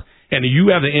out there and you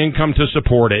have the income to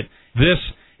support it, this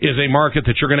is a market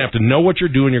that you're going to have to know what you're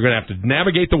doing. You're going to have to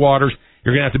navigate the waters.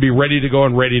 You're going to have to be ready to go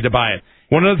and ready to buy it.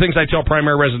 One of the things I tell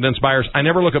primary residence buyers, I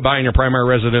never look at buying your primary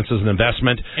residence as an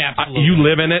investment. Absolutely. You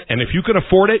live in it, and if you can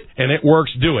afford it and it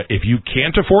works, do it. If you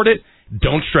can't afford it,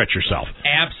 don't stretch yourself.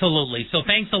 Absolutely. So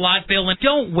thanks a lot, Bill. And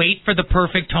don't wait for the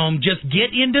perfect home. Just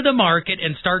get into the market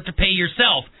and start to pay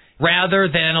yourself rather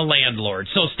than a landlord.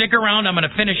 So stick around. I'm going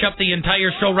to finish up the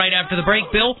entire show right after the break.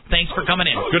 Bill, thanks for coming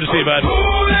in. Good to see you, bud. Who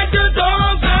let the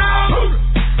dogs out?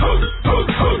 Who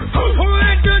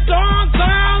let the dogs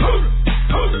out?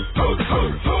 Who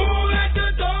let the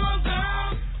dogs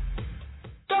out?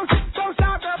 Don't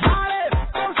stop the party.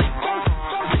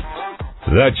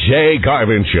 The Jay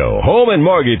Garvin Show, Home and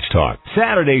Mortgage Talk,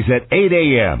 Saturdays at 8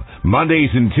 a.m., Mondays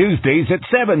and Tuesdays at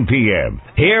 7 p.m.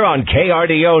 Here on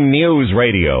KRDO News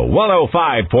Radio,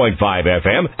 105.5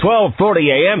 FM,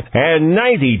 1240 a.m., and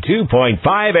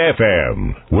 92.5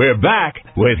 FM. We're back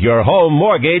with your home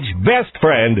mortgage best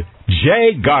friend,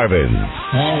 Jay Garvin.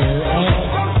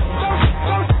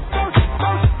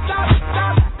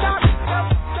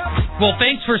 Well,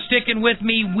 thanks for sticking with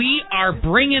me. We are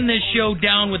bringing this show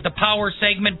down with the power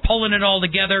segment, pulling it all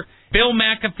together. Bill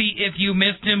McAfee, if you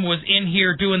missed him, was in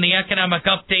here doing the economic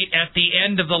update at the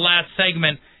end of the last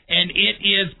segment, and it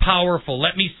is powerful.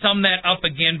 Let me sum that up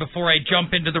again before I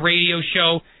jump into the radio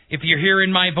show. If you're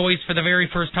hearing my voice for the very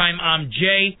first time, I'm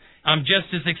Jay. I'm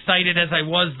just as excited as I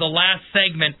was the last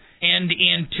segment. And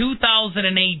in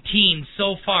 2018,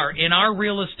 so far, in our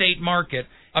real estate market,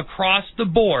 across the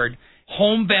board,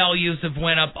 home values have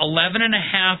went up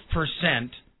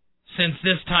 11.5% since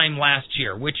this time last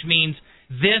year, which means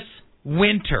this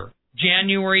winter,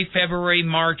 January, February,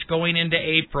 March, going into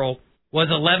April, was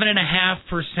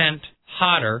 11.5%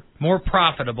 hotter, more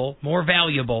profitable, more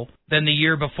valuable than the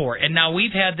year before. And now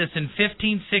we've had this in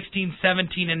 15, 16,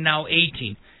 17, and now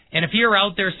 18. And if you're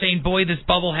out there saying, boy, this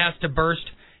bubble has to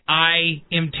burst, I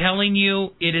am telling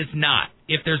you it is not.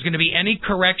 If there's going to be any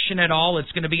correction at all,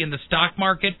 it's going to be in the stock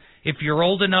market. If you're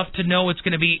old enough to know, it's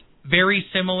going to be very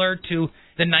similar to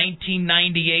the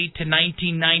 1998 to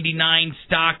 1999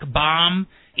 stock bomb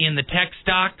in the tech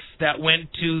stocks that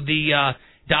went to the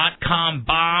dot-com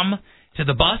bomb to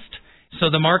the bust. So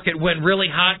the market went really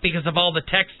hot because of all the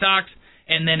tech stocks,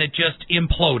 and then it just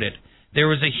imploded. There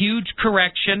was a huge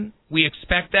correction. We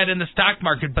expect that in the stock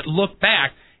market, but look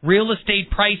back. Real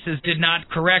estate prices did not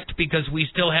correct because we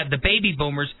still had the baby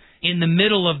boomers in the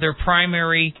middle of their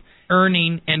primary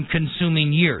earning and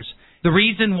consuming years. The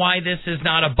reason why this is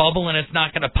not a bubble and it's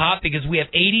not going to pop, because we have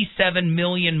 87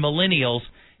 million millennials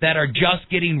that are just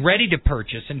getting ready to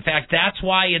purchase. In fact, that's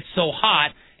why it's so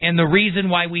hot, and the reason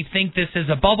why we think this is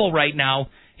a bubble right now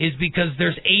is because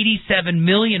there's 87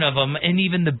 million of them, and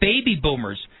even the baby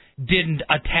boomers didn't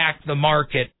attack the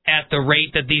market at the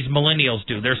rate that these millennials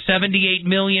do. There's 78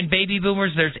 million baby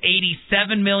boomers, there's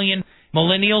 87 million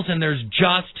millennials, and there's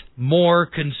just more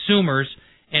consumers,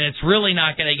 and it's really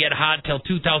not going to get hot till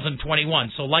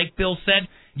 2021. So like Bill said,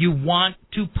 you want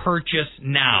to purchase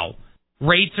now.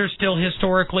 Rates are still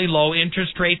historically low.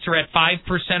 Interest rates are at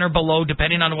 5% or below,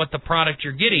 depending on what the product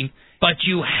you're getting. But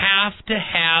you have to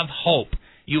have hope.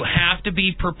 You have to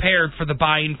be prepared for the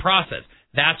buying process.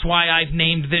 That's why I've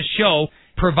named this show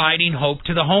Providing Hope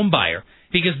to the Home Buyer,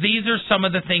 because these are some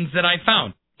of the things that I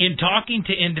found. In talking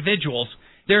to individuals,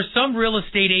 there's some real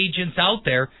estate agents out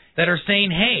there that are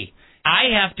saying, hey,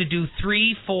 I have to do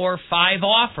 3, 4, 5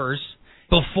 offers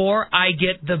before I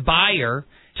get the buyer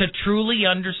to truly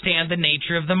understand the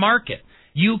nature of the market.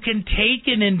 You can take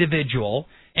an individual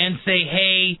and say,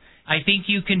 hey, I think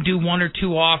you can do 1 or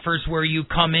 2 offers where you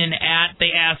come in at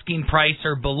the asking price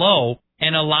or below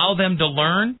and allow them to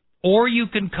learn, or you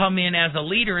can come in as a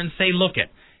leader and say, look it,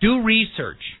 do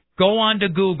research, go on to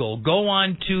Google, go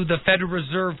on to the Federal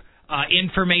Reserve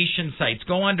information sites,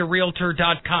 go on to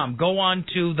Realtor.com, go on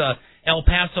to the El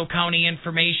Paso County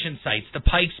information sites, the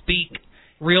Pikes Peak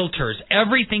Realtors,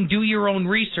 everything. Do your own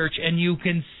research, and you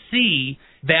can see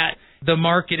that the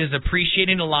market is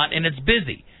appreciating a lot and it's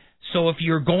busy. So if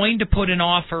you're going to put an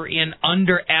offer in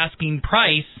under asking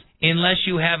price, unless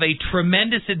you have a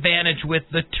tremendous advantage with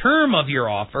the term of your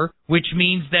offer, which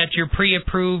means that you're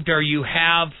pre-approved or you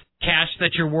have cash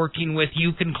that you're working with,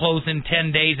 you can close in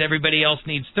 10 days, everybody else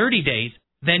needs 30 days,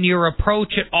 then your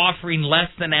approach at offering less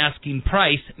than asking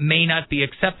price may not be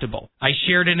acceptable. I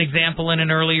shared an example in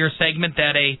an earlier segment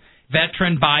that a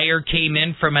veteran buyer came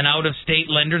in from an out-of-state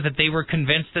lender that they were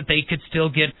convinced that they could still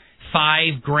get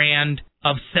 $5,000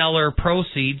 of seller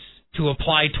proceeds to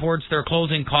apply towards their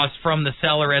closing costs from the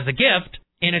seller as a gift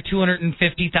in a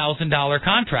 $250,000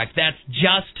 contract. That's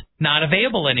just not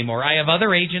available anymore. I have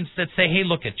other agents that say, hey,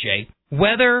 look at Jay,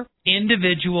 whether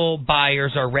individual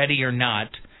buyers are ready or not,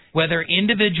 whether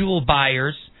individual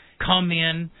buyers come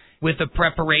in with a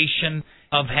preparation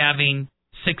of having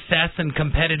success and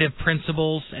competitive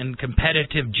principles and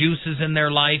competitive juices in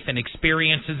their life and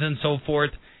experiences and so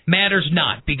forth, matters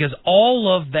not, because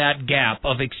all of that gap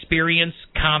of experience,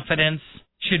 confidence,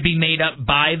 should be made up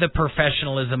by the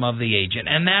professionalism of the agent.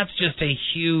 And that's just a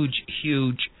huge,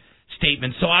 huge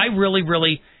statement. So I really,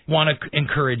 really want to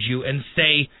encourage you and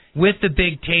say, with the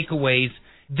big takeaways,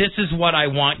 this is what I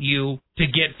want you to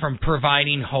get from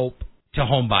providing hope to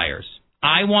home buyers.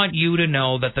 I want you to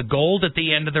know that the gold at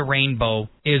the end of the rainbow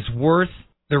is worth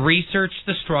the research,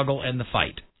 the struggle, and the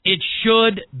fight. It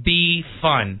should be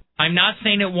fun. I'm not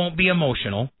saying it won't be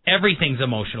emotional. Everything's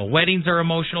emotional. Weddings are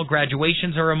emotional.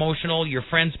 Graduations are emotional. Your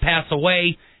friends pass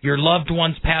away. Your loved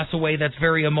ones pass away. That's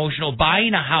very emotional.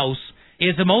 Buying a house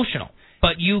is emotional.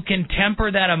 But you can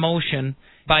temper that emotion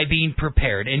by being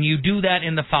prepared. And you do that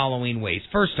in the following ways.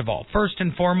 First of all, first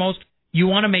and foremost, you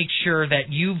want to make sure that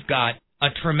you've got a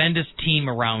tremendous team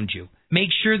around you.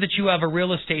 Make sure that you have a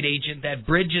real estate agent that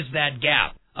bridges that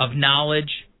gap of knowledge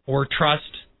or trust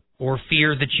or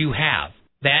fear that you have.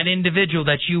 That individual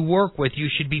that you work with, you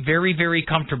should be very, very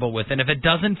comfortable with. And if it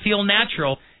doesn't feel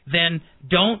natural, then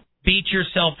don't beat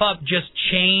yourself up. Just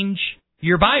change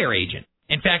your buyer agent.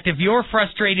 In fact, if you're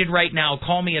frustrated right now,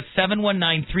 call me at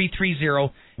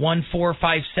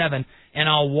 719-330-1457, and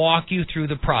I'll walk you through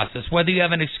the process. Whether you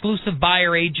have an exclusive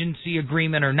buyer agency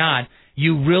agreement or not,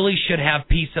 you really should have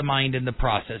peace of mind in the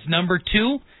process. Number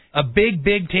 2, a big,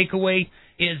 big takeaway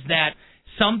is that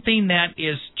something that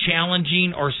is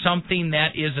challenging or something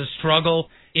that is a struggle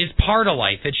is part of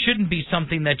life. It shouldn't be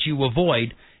something that you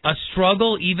avoid. A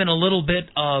struggle, even a little bit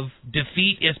of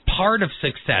defeat, is part of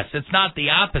success. It's not the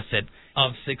opposite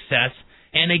of success.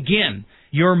 And again,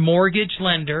 your mortgage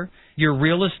lender, your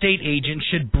real estate agent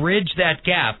should bridge that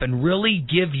gap and really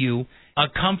give you a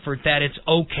comfort that it's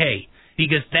okay.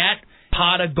 Because that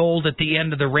pot of gold at the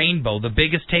end of the rainbow, the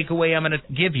biggest takeaway I'm going to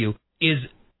give you, is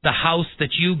the house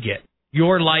that you get.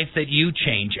 Your life that you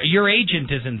change. Your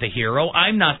agent isn't the hero.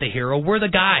 I'm not the hero. We're the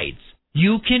guides.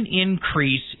 You can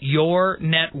increase your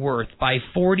net worth by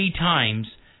 40 times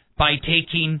by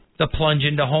taking the plunge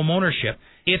into home ownership.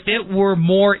 If it were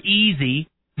more easy,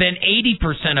 then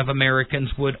 80% of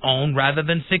Americans would own rather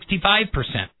than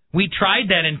 65%. We tried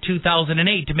that in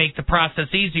 2008 to make the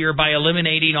process easier by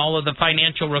eliminating all of the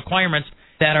financial requirements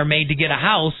that are made to get a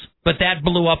house, but that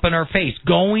blew up in our face.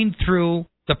 Going through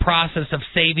the process of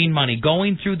saving money,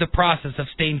 going through the process of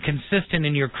staying consistent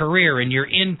in your career and your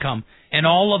income, and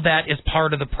all of that is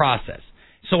part of the process.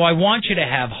 So I want you to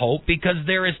have hope, because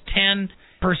there is 10%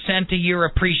 a year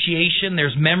appreciation.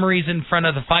 There's memories in front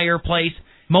of the fireplace.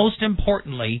 Most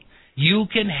importantly, you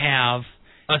can have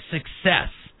a success,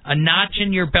 a notch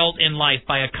in your belt in life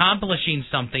by accomplishing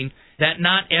something that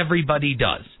not everybody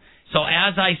does. So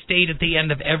as I state at the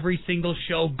end of every single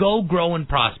show, go grow and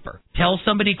prosper. Tell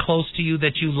somebody close to you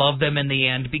that you love them in the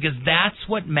end, because that's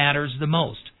what matters the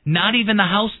most. Not even the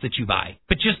house that you buy,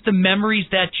 but just the memories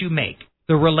that you make,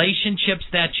 the relationships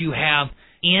that you have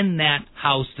in that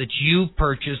house that you've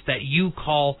purchased that you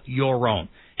call your own.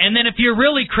 And then if you're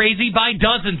really crazy, buy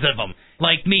dozens of them,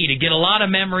 like me, to get a lot of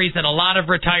memories and a lot of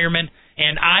retirement.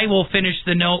 And I will finish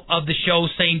the note of the show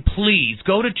saying, please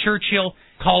go to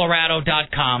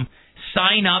ChurchillColorado.com,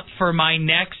 sign up for my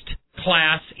next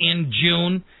class in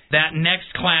June. That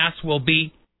next class will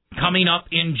be coming up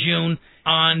in June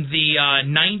on the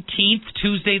 19th,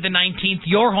 Tuesday the 19th.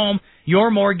 Your home,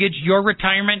 your mortgage, your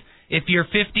retirement. If you're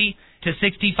 50 to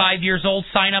 65 years old,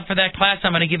 sign up for that class.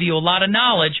 I'm going to give you a lot of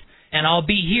knowledge, and I'll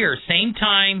be here same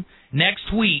time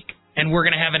next week, and we're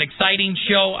going to have an exciting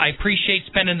show. I appreciate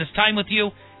spending this time with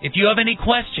you. If you have any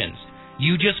questions,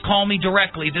 you just call me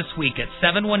directly this week at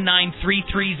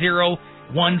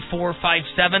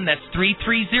 719-330-1457. That's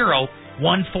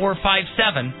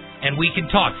 330-1457. And we can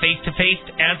talk face-to-face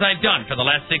as I've done for the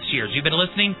last 6 years. You've been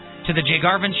listening to The Jay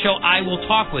Garvin Show. I will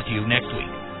talk with you next week.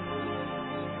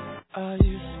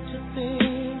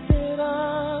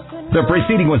 The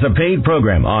preceding was a paid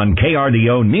program on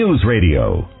KRDO News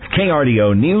Radio.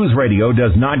 KRDO News Radio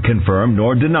does not confirm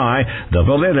nor deny the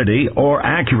validity or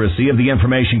accuracy of the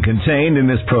information contained in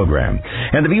this program,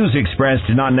 and the views expressed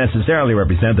do not necessarily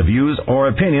represent the views or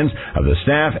opinions of the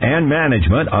staff and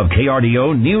management of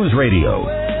KRDO News Radio.